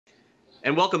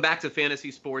And welcome back to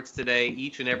Fantasy Sports Today.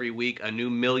 Each and every week, a new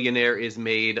millionaire is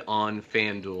made on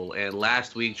FanDuel. And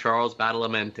last week, Charles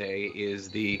Badalamenti is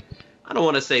I don't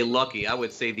want to say lucky, I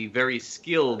would say the very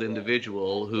skilled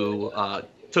individual who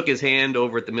took his hand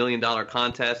over at the $1 million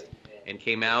contest and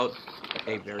came out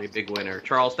a very big winner.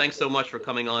 Charles, thanks so much for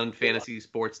coming on Fantasy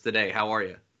Sports Today. How are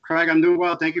you? Craig, I'm doing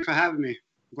well. Thank you for having me.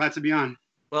 Glad to be on.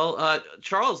 Well,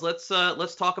 Charles, let's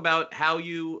talk about how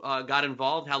you got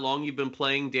involved, how long you've been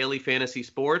playing daily fantasy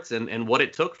sports, and what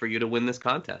it took for you to win this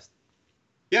contest.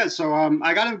 Yeah, so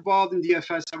I got involved in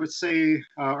DFS, I would say,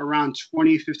 around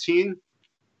 2015.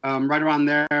 Right around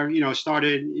there,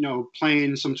 started,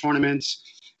 playing some tournaments.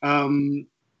 And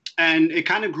it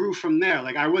kind of grew from there.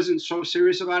 Like, I wasn't so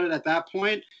serious about it at that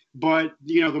point. But,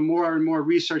 the more and more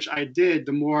research I did,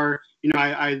 the more,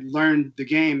 I learned the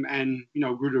game and,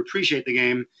 grew to appreciate the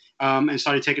game and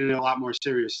started taking it a lot more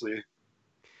seriously.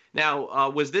 Now,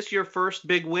 was this your first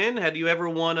big win? Had you ever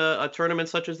won a tournament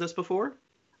such as this before?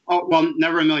 Oh, well,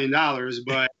 never $1 million,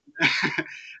 but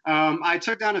I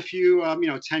took down a few,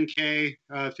 10K,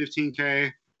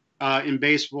 15K in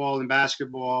baseball and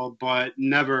basketball, but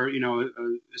never, a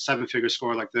seven-figure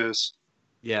score like this.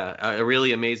 Yeah, a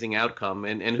really amazing outcome.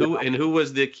 And who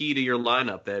was the key to your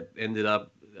lineup that ended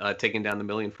up taking down the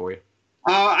million for you?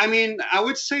 I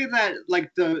would say that like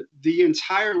the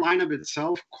entire lineup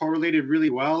itself correlated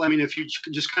really well. I mean, if you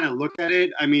just kind of look at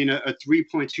it, I mean, a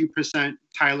 3.2%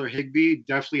 Tyler Higbee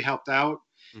definitely helped out.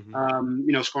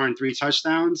 Scoring 3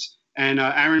 touchdowns, and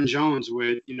Aaron Jones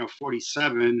with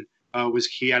 47 was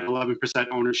key at 11%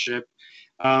 ownership.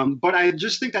 But I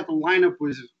just think that the lineup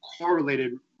was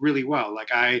correlated really well. Like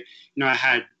I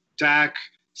had Dak,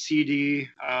 CD,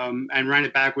 and ran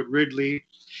it back with Ridley.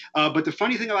 But the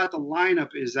funny thing about the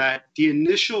lineup is that the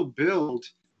initial build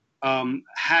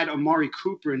had Amari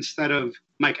Cooper instead of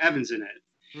Mike Evans in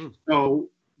it. So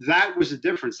that was the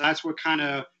difference. That's what kind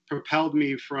of propelled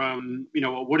me from,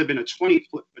 what would have been a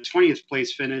 20th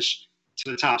place finish to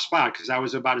the top spot, because that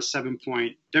was about a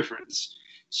 7-point difference.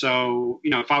 So,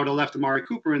 if I would have left Amari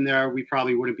Cooper in there, we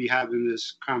probably wouldn't be having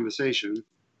this conversation.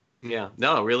 Yeah,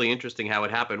 no, really interesting how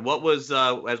it happened. What was,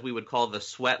 as we would call, the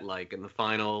sweat like in the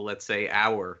final, let's say,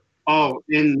 hour? Oh,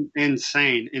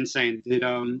 insane.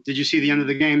 Did you see the end of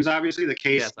the games, obviously? The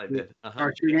case. Yes, I did.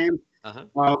 Game?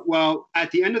 Well,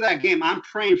 at the end of that game, I'm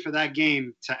praying for that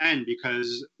game to end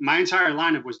because my entire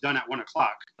lineup was done at 1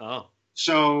 o'clock. Oh.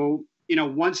 So,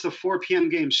 once the 4 p.m.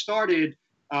 game started,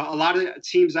 a lot of the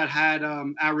teams that had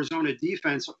Arizona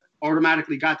defense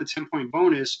automatically got the 10-point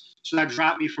bonus. So that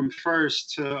dropped me from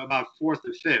first to about 4th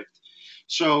or 5th.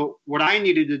 So what I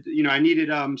needed to, I needed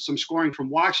some scoring from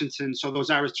Washington so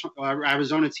those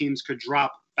Arizona teams could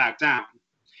drop back down.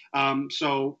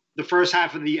 So the first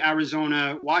half of the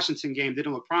Arizona-Washington game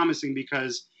didn't look promising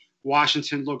because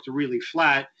Washington looked really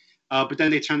flat. But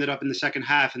then they turned it up in the second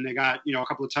half and they got, a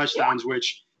couple of touchdowns,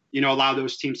 which, allowed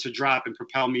those teams to drop and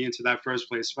propel me into that first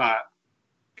place spot.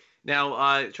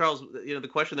 Now, Charles, the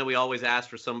question that we always ask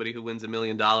for somebody who wins $1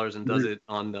 million and does it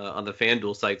on the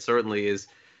FanDuel site certainly is,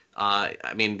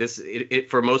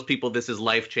 for most people, this is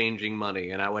life-changing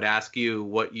money. And I would ask you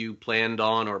what you planned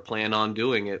on or plan on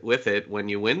doing with it when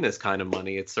you win this kind of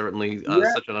money. It's certainly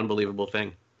such an unbelievable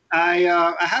thing.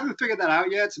 I haven't figured that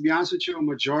out yet. To be honest with you, a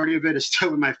majority of it is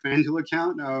still in my FanDuel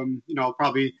account. I'll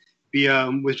probably be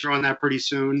withdrawing that pretty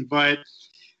soon. But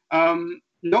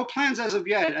no plans as of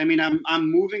yet. I mean,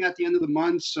 I'm moving at the end of the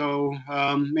month, so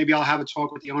maybe I'll have a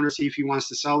talk with the owner, see if he wants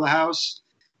to sell the house.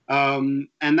 And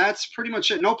that's pretty much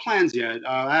it. No plans yet.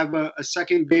 I have a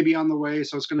second baby on the way,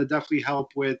 so it's going to definitely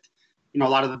help with, a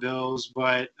lot of the bills,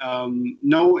 but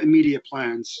no immediate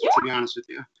plans, to be honest with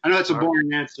you. I know that's a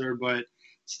boring answer, but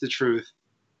it's the truth.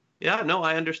 Yeah, no,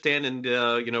 I understand. And,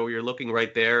 you're looking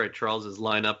right there at Charles's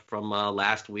lineup from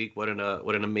last week. What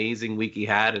an amazing week he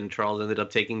had. And Charles ended up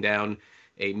taking down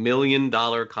a $1 million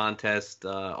contest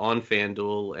on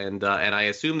FanDuel. And I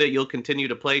assume that you'll continue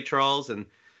to play, Charles. And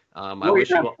I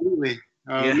wish you all. Absolutely.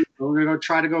 We're going to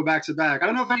try to go back to back. I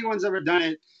don't know if anyone's ever done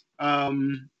it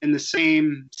in the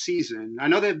same season. I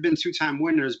know they've been 2-time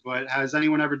winners, but has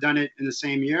anyone ever done it in the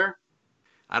same year?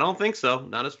 I don't think so.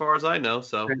 Not as far as I know.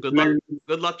 So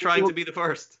good luck trying to be the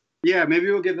first. Yeah,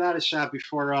 maybe we'll give that a shot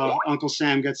before Uncle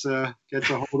Sam gets a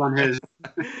hold on his.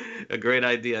 A great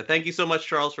idea. Thank you so much,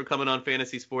 Charles, for coming on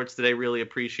Fantasy Sports today. Really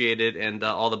appreciate it, and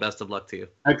all the best of luck to you.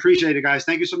 I appreciate it, guys.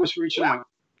 Thank you so much for reaching out.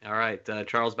 All right,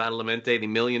 Charles Badalamenti, the $1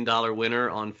 million winner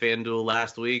on FanDuel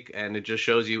last week, and it just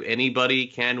shows you anybody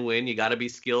can win. You got to be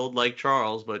skilled like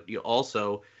Charles, but you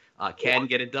also can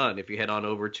get it done if you head on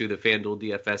over to the FanDuel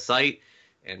DFS site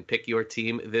and pick your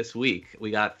team this week.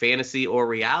 We got fantasy or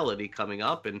reality coming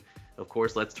up, and of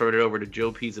course, let's turn it over to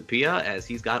Joe Pisapia as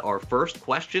he's got our first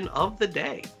question of the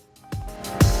day.